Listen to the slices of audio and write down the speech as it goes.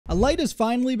A light has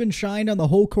finally been shined on the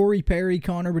whole Corey Perry,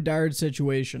 Connor Bedard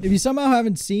situation. If you somehow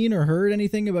haven't seen or heard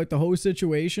anything about the whole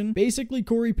situation, basically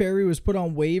Corey Perry was put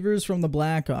on waivers from the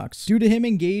Blackhawks due to him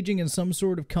engaging in some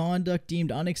sort of conduct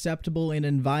deemed unacceptable and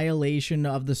in violation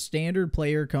of the standard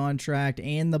player contract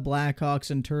and the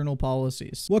Blackhawks' internal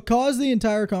policies. What caused the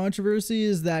entire controversy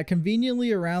is that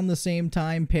conveniently around the same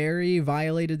time Perry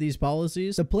violated these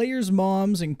policies, the players'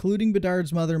 moms, including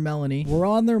Bedard's mother Melanie, were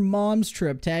on their mom's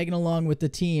trip tagging along with the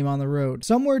team on the road.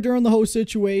 Somewhere during the whole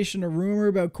situation, a rumor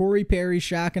about Corey Perry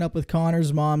shacking up with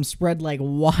Connor's mom spread like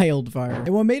wildfire. And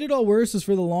what made it all worse is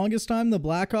for the longest time, the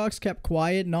Blackhawks kept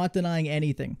quiet, not denying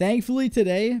anything. Thankfully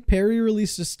today, Perry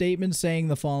released a statement saying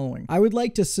the following: "I would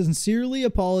like to sincerely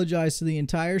apologize to the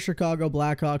entire Chicago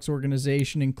Blackhawks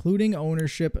organization, including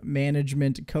ownership,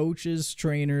 management, coaches,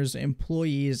 trainers,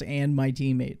 employees, and my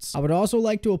teammates. I would also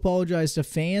like to apologize to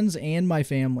fans and my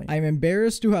family. I am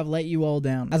embarrassed to have let you all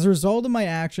down. As a result of my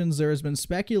actions, there has been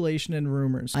speculation and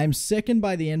rumors. I am sickened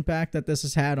by the impact that this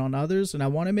has had on others, and I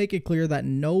want to make it clear that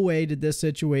in no way did this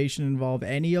situation involve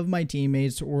any of my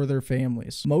teammates or their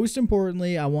families. Most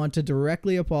importantly, I want to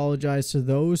directly apologize to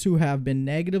those who have been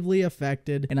negatively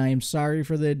affected, and I am sorry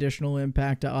for the additional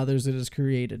impact to others it has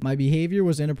created. My behavior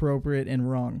was inappropriate and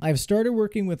wrong. I have started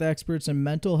working with experts in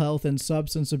mental health and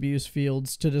substance abuse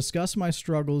fields to discuss my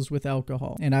struggles with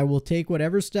alcohol, and I will take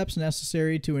whatever steps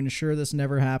necessary to ensure this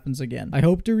never happens again. I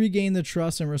hope to regain the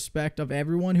trust and respect of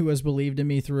everyone who has believed in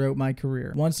me throughout my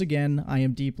career. Once again, I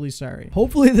am deeply sorry."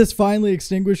 Hopefully this finally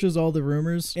extinguishes all the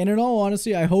rumors, and in all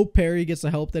honesty, I hope Perry gets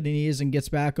the help that he needs and gets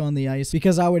back on the ice,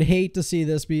 because I would hate to see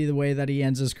this be the way that he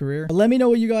ends his career. But let me know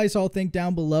what you guys all think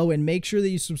down below, and make sure that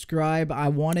you subscribe. I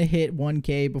want to hit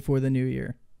 1K before the new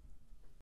year.